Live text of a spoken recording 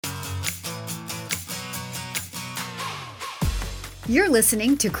You're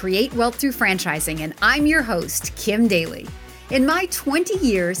listening to Create Wealth Through Franchising, and I'm your host, Kim Daly. In my 20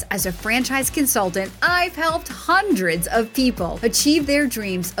 years as a franchise consultant, I've helped hundreds of people achieve their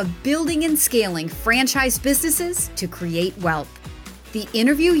dreams of building and scaling franchise businesses to create wealth. The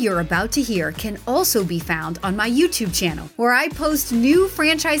interview you're about to hear can also be found on my YouTube channel, where I post new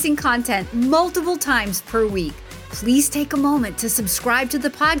franchising content multiple times per week. Please take a moment to subscribe to the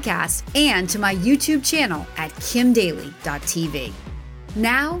podcast and to my YouTube channel at kimdaly.tv.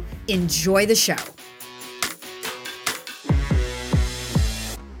 Now, enjoy the show.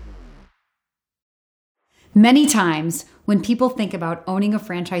 Many times, when people think about owning a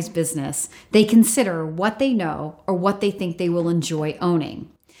franchise business, they consider what they know or what they think they will enjoy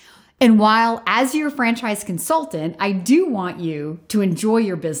owning. And while as your franchise consultant, I do want you to enjoy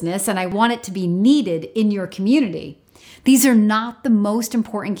your business and I want it to be needed in your community, these are not the most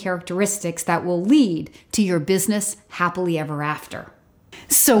important characteristics that will lead to your business happily ever after.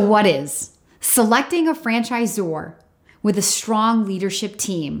 So what is? Selecting a franchisor with a strong leadership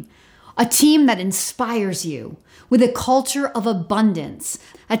team, a team that inspires you, with a culture of abundance,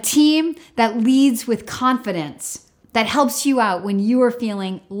 a team that leads with confidence, that helps you out when you are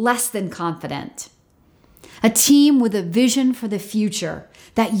feeling less than confident. A team with a vision for the future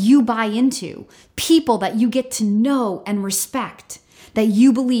that you buy into, people that you get to know and respect, that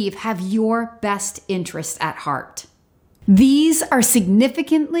you believe have your best interests at heart. These are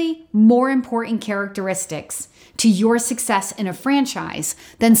significantly more important characteristics to your success in a franchise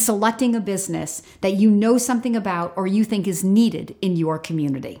than selecting a business that you know something about or you think is needed in your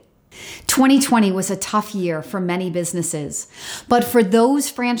community. 2020 was a tough year for many businesses, but for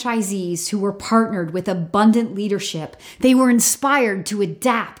those franchisees who were partnered with abundant leadership, they were inspired to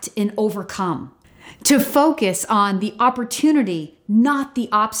adapt and overcome, to focus on the opportunity, not the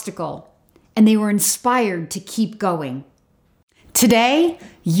obstacle, and they were inspired to keep going. Today,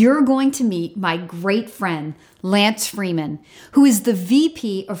 you're going to meet my great friend, Lance Freeman, who is the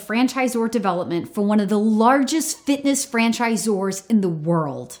VP of Franchisor Development for one of the largest fitness franchisors in the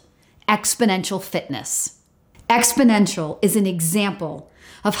world, Xponential Fitness. Xponential is an example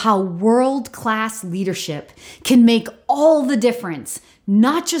of how world-class leadership can make all the difference,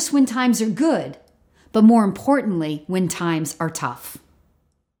 not just when times are good, but more importantly, when times are tough.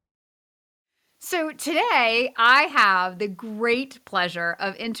 So today I have the great pleasure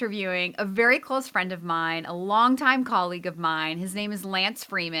of interviewing a very close friend of mine, a longtime colleague of mine. His name is Lance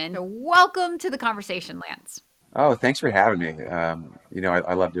Freeman. So welcome to the conversation, Lance. Oh, thanks for having me.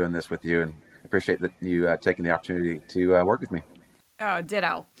 I love doing this with you and appreciate that you taking the opportunity to work with me. Oh,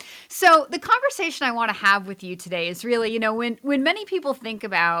 ditto. So the conversation I want to have with you today is really, when many people think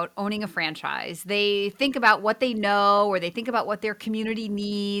about owning a franchise, they think about what they know, or they think about what their community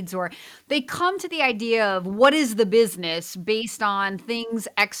needs, or they come to the idea of what is the business based on things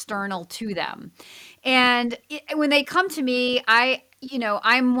external to them. And when they come to me,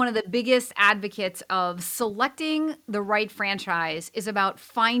 I'm one of the biggest advocates of selecting the right franchise is about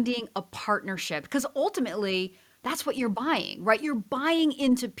finding a partnership, because ultimately that's what you're buying, right? You're buying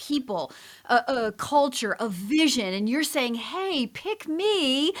into people, a culture, a vision, and you're saying, hey, pick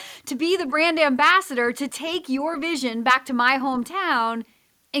me to be the brand ambassador to take your vision back to my hometown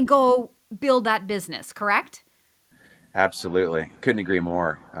and go build that business, correct? Absolutely. Couldn't agree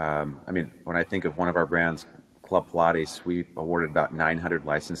more. When I think of one of our brands, Club Pilates, we awarded about 900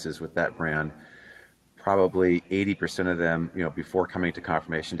 licenses with that brand. Probably 80% of them, before coming to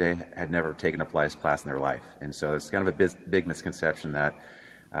confirmation day, had never taken a Pilates class in their life. And so it's kind of a big misconception that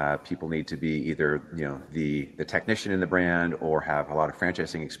people need to be either, the technician in the brand or have a lot of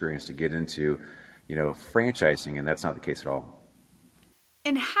franchising experience to get into, franchising. And that's not the case at all.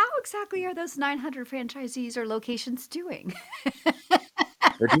 And how exactly are those 900 franchisees or locations doing?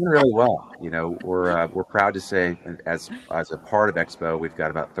 They're doing really well. We're proud to say, as a part of Expo, we've got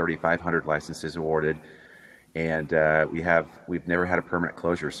about 3,500 licenses awarded, and we've never had a permanent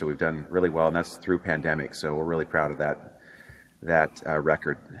closure, so we've done really well, and that's through pandemic. So we're really proud of that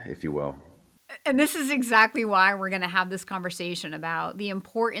record, if you will. And this is exactly why we're going to have this conversation about the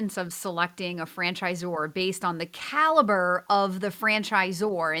importance of selecting a franchisor based on the caliber of the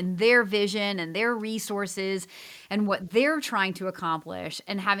franchisor and their vision and their resources and what they're trying to accomplish,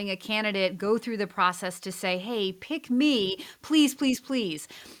 and having a candidate go through the process to say, hey, pick me, please, please, please.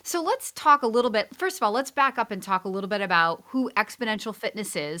 So let's talk a little bit. First of all, let's back up and talk a little bit about who Xponential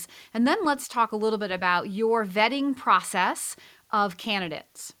Fitness is. And then let's talk a little bit about your vetting process of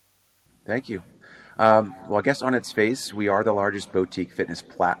candidates. Thank you. Well, I guess on its face, we are the largest boutique fitness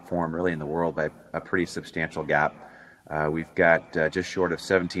platform really in the world by a pretty substantial gap. We've got just short of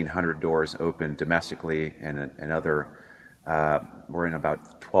 1,700 doors open domestically and other We're in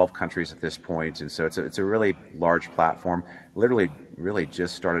about 12 countries at this point, and so it's a really large platform. Literally, really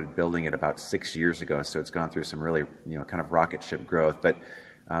just started building it about 6 years ago, so it's gone through some really, kind of rocket ship growth. But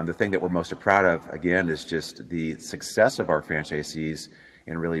the thing that we're most proud of, again, is just the success of our franchisees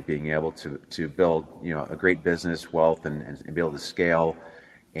and really being able to build, a great business, wealth, and be able to scale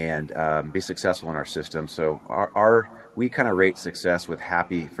and be successful in our system. So we kind of rate success with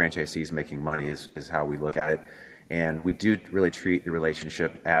happy franchisees making money is how we look at it. And we do really treat the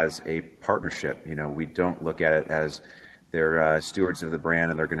relationship as a partnership. We don't look at it as they're stewards of the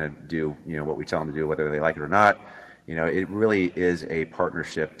brand and they're going to do, what we tell them to do, whether they like it or not. It really is a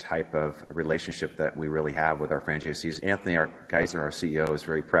partnership type of relationship that we really have with our franchisees. Anthony, our CEO, is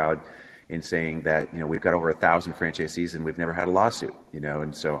very proud in saying that, we've got over 1,000 franchisees and we've never had a lawsuit,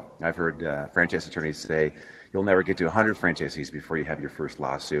 and so I've heard franchise attorneys say you'll never get to 100 franchisees before you have your first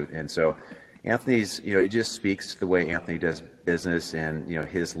lawsuit. And so Anthony's, it just speaks to the way Anthony does business and,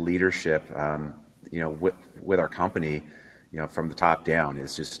 his leadership, with our company, from the top down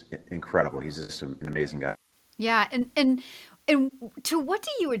is just incredible. He's just an amazing guy. Yeah, and to what do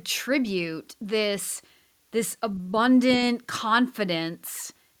you attribute this abundant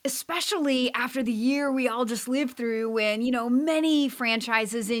confidence, especially after the year we all just lived through when, many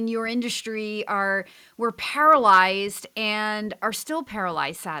franchises in your industry were paralyzed and are still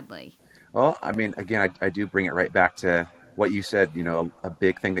paralyzed, sadly? Well, I mean, again, I do bring it right back to what you said, a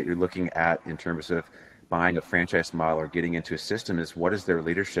big thing that you're looking at in terms of buying a franchise model or getting into a system is what does their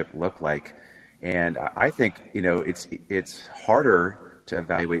leadership look like? And I think, it's harder to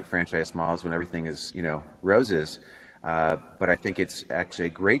evaluate franchise models when everything is, roses. But I think it's actually a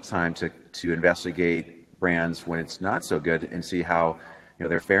great time to investigate brands when it's not so good and see how,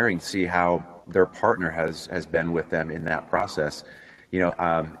 they're faring, see how their partner has been with them in that process.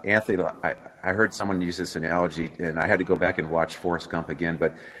 Anthony, I heard someone use this analogy, and I had to go back and watch Forrest Gump again,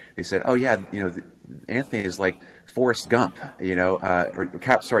 but they said, oh yeah, Anthony is like Forrest Gump,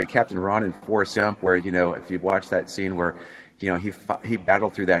 Captain Ron and Forrest Gump, where, if you watch that scene where, he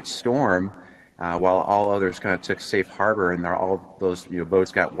battled through that storm, while all others kind of took safe harbor and all those,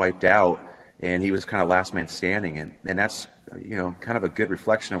 boats got wiped out, and he was kind of last man standing. And that's, kind of a good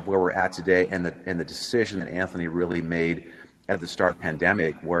reflection of where we're at today and the decision that Anthony really made at the start of the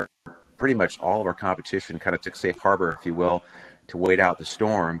pandemic, where pretty much all of our competition kind of took safe harbor, if you will, to wait out the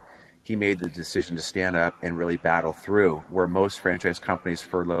storm. He made the decision to stand up and really battle through, where most franchise companies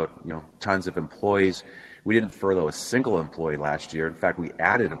furloughed, tons of employees. We didn't furlough a single employee last year. In fact, we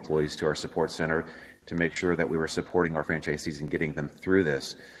added employees to our support center to make sure that we were supporting our franchisees and getting them through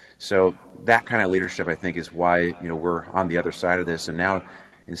this. So that kind of leadership, I think, is why, we're on the other side of this. And now,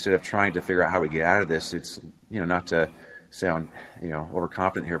 instead of trying to figure out how we get out of this, it's, not to sound,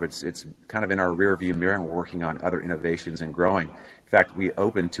 overconfident here, but it's kind of in our rear view mirror, and we're working on other innovations and growing. In fact, we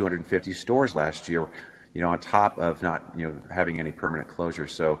opened 250 stores last year, on top of not, having any permanent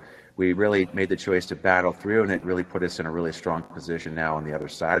closures. So we really made the choice to battle through, and it really put us in a really strong position now on the other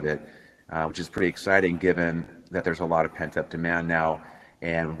side of it, which is pretty exciting given that there's a lot of pent up demand now,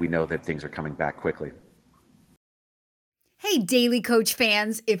 and we know that things are coming back quickly. Hey, Daily Coach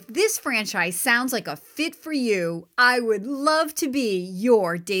fans, if this franchise sounds like a fit for you, I would love to be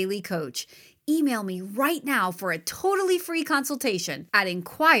your Daily Coach. Email me right now for a totally free consultation at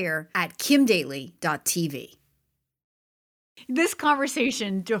inquire@kimdaly.tv. This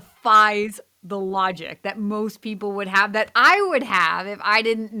conversation defies the logic that most people would have, that I would have if I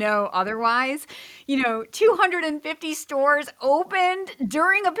didn't know otherwise. 250 stores opened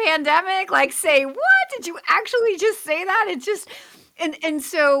during a pandemic. Like, say, what? Did you actually just say that? It's just, and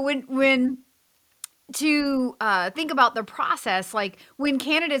so when to think about the process, like when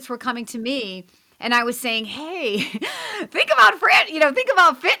candidates were coming to me and I was saying, hey, think about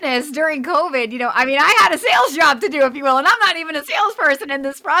fitness during COVID. I had a sales job to do, if you will, and I'm not even a salesperson in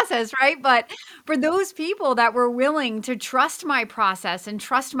this process, right? But for those people that were willing to trust my process and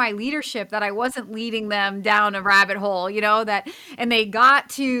trust my leadership, that I wasn't leading them down a rabbit hole, and they got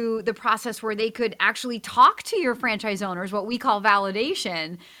to the process where they could actually talk to your franchise owners, what we call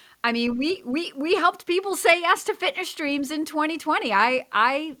validation. I mean, we helped people say yes to fitness dreams in 2020.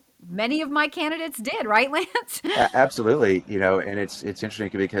 Many of my candidates did, right, Lance? Absolutely. And it's interesting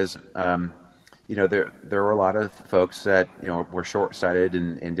because, there were a lot of folks that, were short-sighted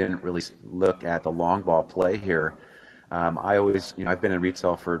and didn't really look at the long ball play here. I always, I've been in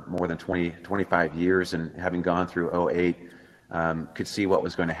retail for more than 25 years, and having gone through '08, could see what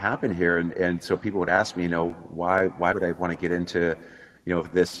was going to happen here. And so people would ask me, why would I want to get into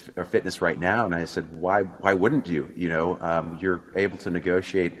this or fitness right now? And I said, why wouldn't you? You're able to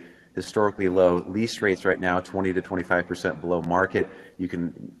negotiate historically low lease rates right now, 20 to 25% below market. You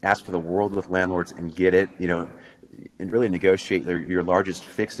can ask for the world with landlords and get it, and really negotiate your largest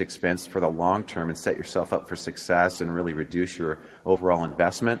fixed expense for the long term and set yourself up for success and really reduce your overall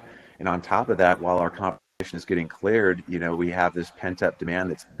investment. And on top of that, while our competition is getting cleared, we have this pent up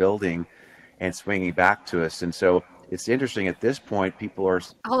demand that's building and swinging back to us. And so it's interesting at this point, people are,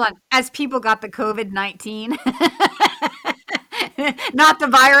 Hold on. As people got the COVID-19, not the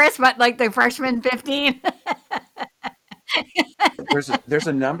virus, but like the freshman 15. there's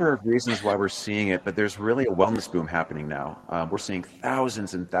a number of reasons why we're seeing it, but there's really a wellness boom happening now. We're seeing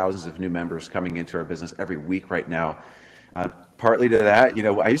thousands and thousands of new members coming into our business every week right now. Partly to that,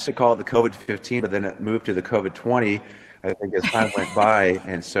 I used to call it the COVID-15, but then it moved to the COVID-20, I think, as time went by.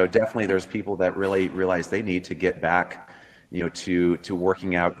 And so definitely there's people that really realize they need to get back, to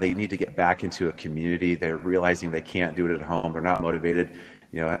working out. They need to get back into a community. They're realizing they can't do it at home. They're not motivated.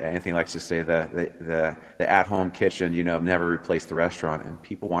 Anthony likes to say the at-home kitchen, never replaced the restaurant, and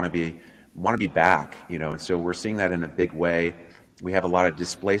people want to be back, and so we're seeing that in a big way. We have a lot of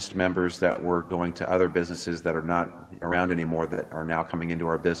displaced members that were going to other businesses that are not around anymore that are now coming into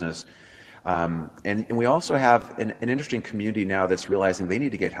our business. And we also have an interesting community now that's realizing they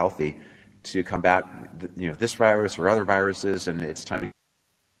need to get healthy to combat this virus or other viruses, and it's time to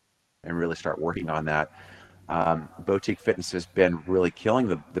and really start working on that. Boutique fitness has been really killing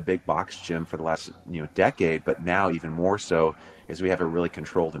the big box gym for the last decade, but now even more so as we have a really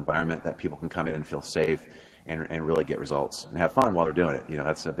controlled environment that people can come in and feel safe and really get results and have fun while they're doing it.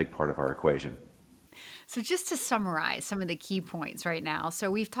 That's a big part of our equation. So just to summarize some of the key points right now.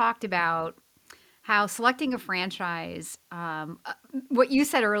 So we've talked about how selecting a franchise, what you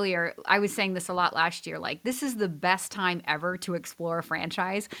said earlier, I was saying this a lot last year, like this is the best time ever to explore a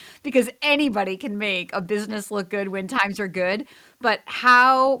franchise because anybody can make a business look good when times are good. But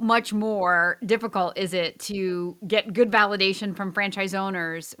how much more difficult is it to get good validation from franchise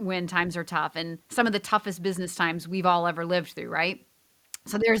owners when times are tough and some of the toughest business times we've all ever lived through, right?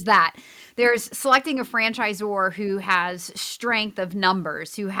 So there's that. There's selecting a franchisor who has strength of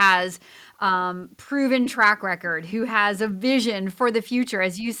numbers, who has proven track record, who has a vision for the future,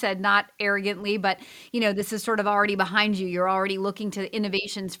 as you said, not arrogantly, but this is sort of already behind you. You're already looking to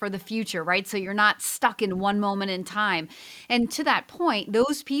innovations for the future, right? So you're not stuck in one moment in time. And to that point,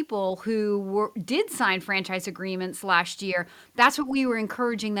 those people who did sign franchise agreements last year, that's what we were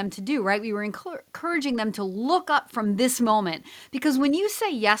encouraging them to do, right? We were encouraging them to look up from this moment, because when you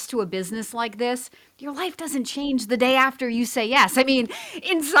say yes to a business like this, your life doesn't change the day after you say yes. I mean,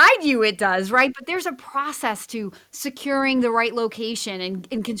 inside you it does, right? But there's a process to securing the right location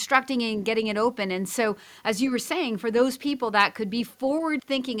and constructing and getting it open. And so, as you were saying, for those people that could be forward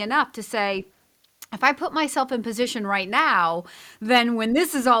thinking enough to say, if I put myself in position right now, then when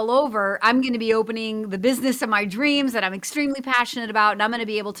this is all over, I'm going to be opening the business of my dreams that I'm extremely passionate about, and I'm going to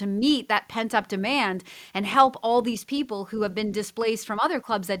be able to meet that pent up demand and help all these people who have been displaced from other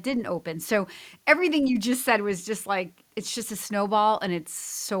clubs that didn't open. So everything you just said was just like, it's just a snowball, and it's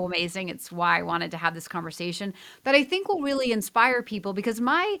so amazing. It's why I wanted to have this conversation that I think will really inspire people, because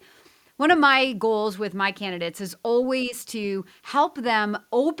one of my goals with my candidates is always to help them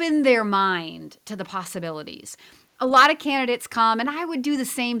open their mind to the possibilities. A lot of candidates come, and I would do the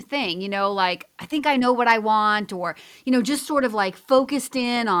same thing, like, I think I know what I want, or, just sort of like focused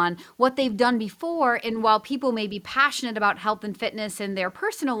in on what they've done before. And while people may be passionate about health and fitness in their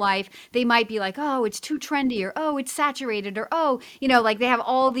personal life, they might be like, oh, it's too trendy, or, oh, it's saturated, or, oh, like they have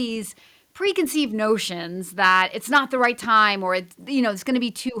all these preconceived notions that it's not the right time, or it's going to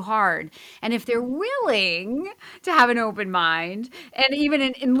be too hard. And if they're willing to have an open mind and even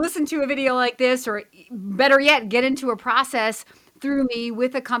in listen to a video like this, or better yet, get into a process through me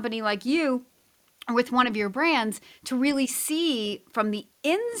with a company like you or with one of your brands, to really see from the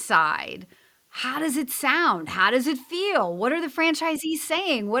inside, how does it sound? How does it feel? What are the franchisees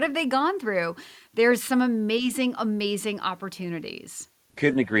saying? What have they gone through? There's some amazing, amazing opportunities.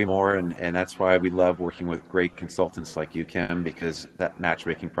 Couldn't agree more, and that's why we love working with great consultants like you, Kim, because that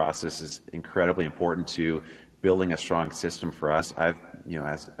matchmaking process is incredibly important to building a strong system for us. I've,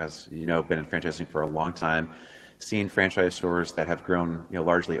 as been in franchising for a long time, seen franchise stores that have grown,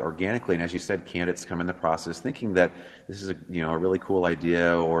 largely organically, and as you said, candidates come in the process thinking that this is a really cool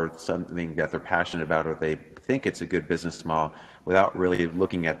idea or something that they're passionate about, or they think it's a good business model, without really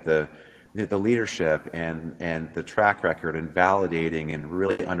looking at the leadership and the track record and validating and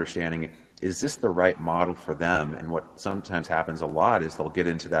really understanding, is this the right model for them? And what sometimes happens a lot is they'll get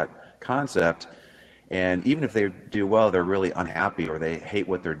into that concept, and even if they do well, they're really unhappy or they hate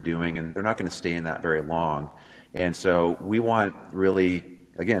what they're doing, and they're not going to stay in that very long. And so we want really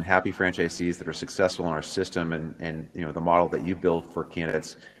again, happy franchisees that are successful in our system, and the model that you build for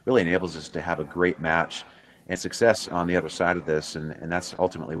candidates really enables us to have a great match and success on the other side of this, and that's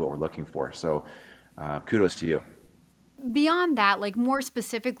ultimately what we're looking for. So kudos to you. Beyond that, like more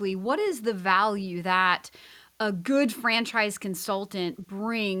specifically, what is the value that a good franchise consultant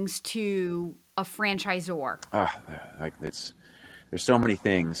brings to a franchisor? Ah, like there's so many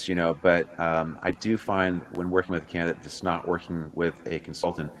things, but I do find when working with a candidate that's not working with a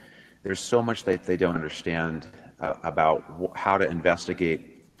consultant, there's so much that they don't understand about how to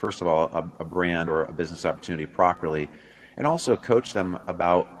investigate, first of all, a brand or a business opportunity properly, and also coach them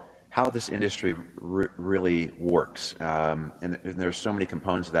about how this industry really works. And there's so many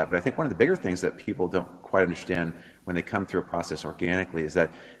components of that. But I think one of the bigger things that people don't quite understand when they come through a process organically is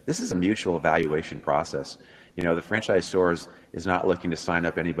that this is a mutual evaluation process. The franchisor is not looking to sign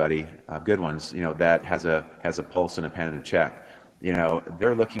up anybody, good ones, that has a pulse and a pen and a check.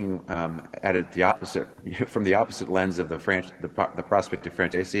 They're looking at it the opposite, from the opposite lens of the prospective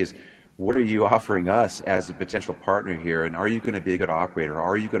franchisees. What are you offering us as a potential partner here? And are you going to be a good operator?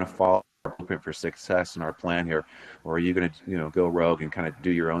 Are you going to follow our blueprint for success in our plan here? Or are you going to, go rogue and kind of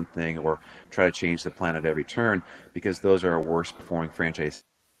do your own thing or try to change the plan at every turn? Because those are our worst performing franchises.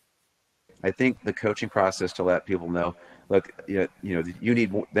 I think the coaching process to let people know, look, you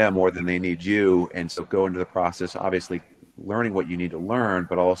need them more than they need you. And so go into the process, obviously learning what you need to learn,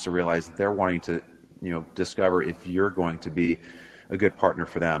 but also realize that they're wanting to, discover if you're going to be a good partner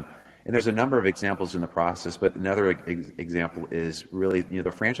for them. And there's a number of examples in the process, but another example is really,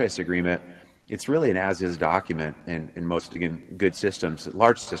 the franchise agreement. It's really an as-is document, and in most, again, good systems,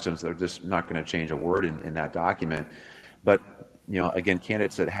 large systems, they're just not going to change a word in that document. But, again,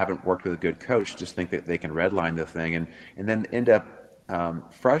 candidates that haven't worked with a good coach just think that they can redline the thing and then end up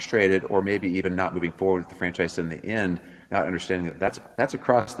frustrated, or maybe even not moving forward with the franchise in the end, not understanding that that's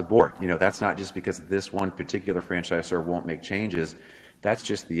across the board. That's not just because this one particular franchisor won't make changes. That's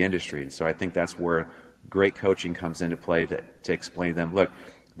just the industry. And so I think that's where great coaching comes into play to explain to them, look,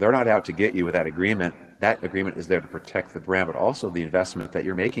 they're not out to get you with that agreement. That agreement is there to protect the brand, but also the investment that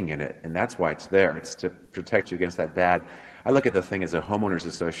you're making in it. And that's why it's there. It's to protect you against that bad. I look at the thing as a homeowners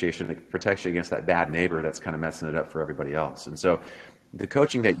association that protects you against that bad neighbor that's kind of messing it up for everybody else. And so the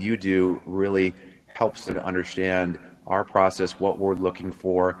coaching that you do really helps them to understand our process, what we're looking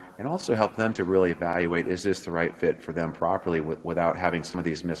for, and also help them to really evaluate, is this the right fit for them properly without having some of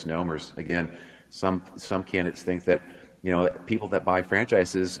these misnomers. Again, some candidates think that, people that buy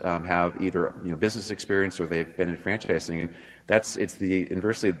franchises have either, business experience or they've been in franchising. It's the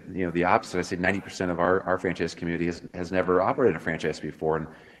inversely, the opposite. I say 90% of our franchise community has never operated a franchise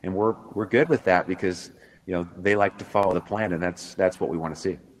before. And we're good with that because, they like to follow the plan, and that's what we want to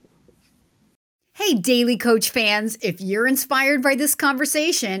see. Hey, Daily Coach fans, if you're inspired by this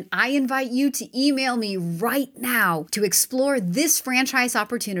conversation, I invite you to email me right now to explore this franchise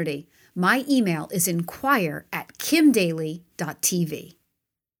opportunity. My email is inquire@kimdaly.tv.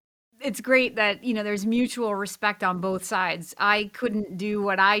 It's great that, there's mutual respect on both sides. I couldn't do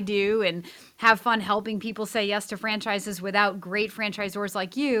what I do and have fun helping people say yes to franchises without great franchisors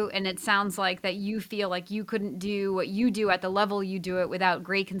like you. And it sounds like that you feel like you couldn't do what you do at the level you do it without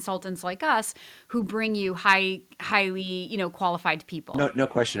great consultants like us who bring you highly, qualified people. No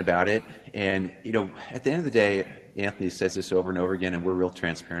question about it. And, at the end of the day, Anthony says this over and over again, and we're real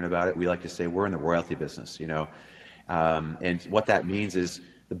transparent about it. We like to say we're in the royalty business, and what that means is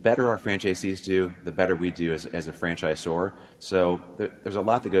the better our franchisees do, the better we do as a franchisor. So there's a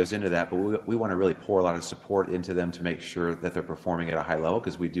lot that goes into that, but we want to really pour a lot of support into them to make sure that they're performing at a high level,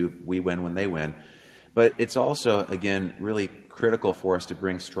 because we win when they win. But it's also, again, really critical for us to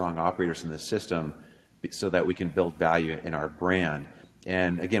bring strong operators in the system so that we can build value in our brand.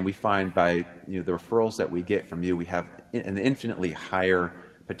 And again, we find by the referrals that we get from you, we have an infinitely higher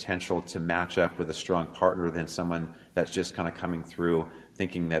potential to match up with a strong partner than someone that's just kind of coming through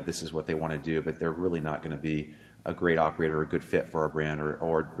thinking that this is what they want to do, but they're really not going to be a great operator or a good fit for our brand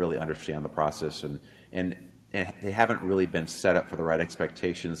or really understand the process. And they haven't really been set up for the right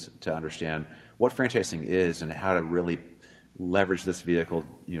expectations to understand what franchising is and how to really leverage this vehicle,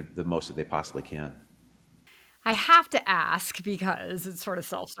 the most that they possibly can. I have to ask because it's sort of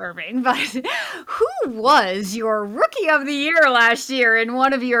self-serving, but who was your rookie of the year last year in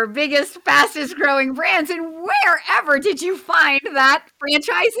one of your biggest, fastest growing brands, and wherever did you find that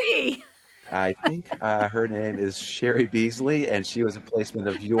franchisee? I think her name is Sherry Beasley, and she was a placement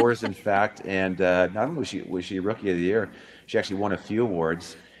of yours, in fact. And not only was she Rookie of the Year, she actually won a few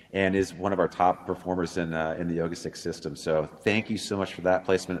awards and is one of our top performers in the Yoga Six system. So thank you so much for that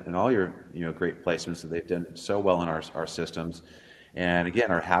placement and all your great placements that they've done so well in our systems. and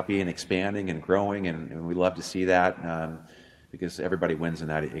again, are happy and expanding and growing, and we love to see that because everybody wins in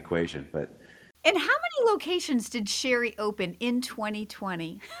that equation. But And how many locations did Sherry open in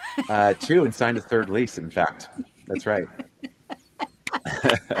 2020? two, and signed a third lease, in fact. That's right.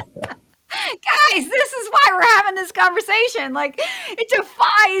 Guys, this is why we're having this conversation. Like, it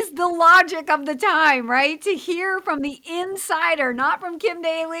defies the logic of the time, right? To hear from the insider, not from Kim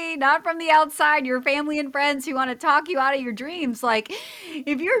Daly, not from the outside, your family and friends who want to talk you out of your dreams. Like,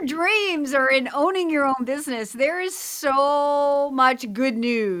 if your dreams are in owning your own business, there is so much good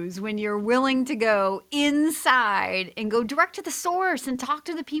news when you're willing to go inside and go direct to the source and talk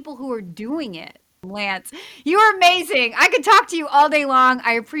to the people who are doing it. Lance, you are amazing. I could talk to you all day long.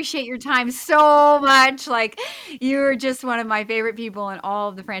 I appreciate your time so much. Like, you're just one of my favorite people in all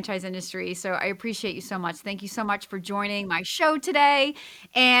of the franchise industry. So I appreciate you so much. Thank you so much for joining my show today.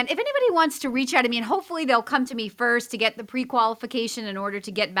 And if anybody wants to reach out to me, and hopefully they'll come to me first to get the pre-qualification in order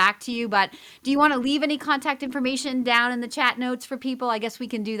to get back to you. But do you want to leave any contact information down in the chat notes for people? I guess we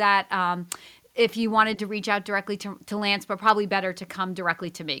can do that. If you wanted to reach out directly to Lance, but probably better to come directly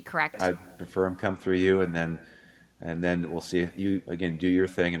to me, correct? I prefer them come through you, and then we'll see if you, again, do your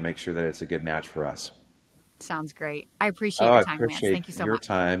thing and make sure that it's a good match for us. Sounds great. I appreciate your time, I appreciate Lance. Thank you so your much.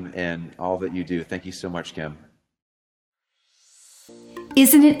 time and all that you do. Thank you so much, Kim.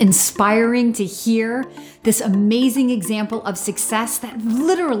 Isn't it inspiring to hear this amazing example of success that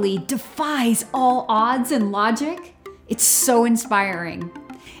literally defies all odds and logic? It's so inspiring.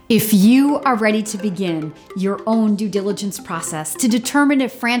 If you are ready to begin your own due diligence process to determine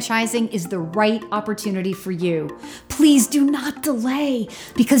if franchising is the right opportunity for you, please do not delay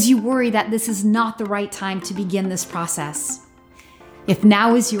because you worry that this is not the right time to begin this process. If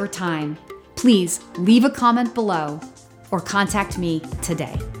now is your time, please leave a comment below or contact me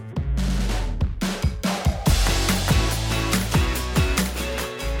today.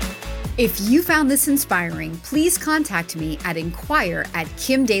 If you found this inspiring, please contact me at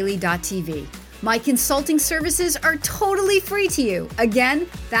inquire@kimdaly.tv. My consulting services are totally free to you. Again,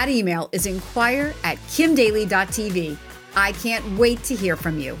 that email is inquire@kimdaly.tv. I can't wait to hear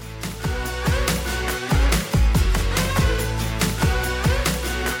from you.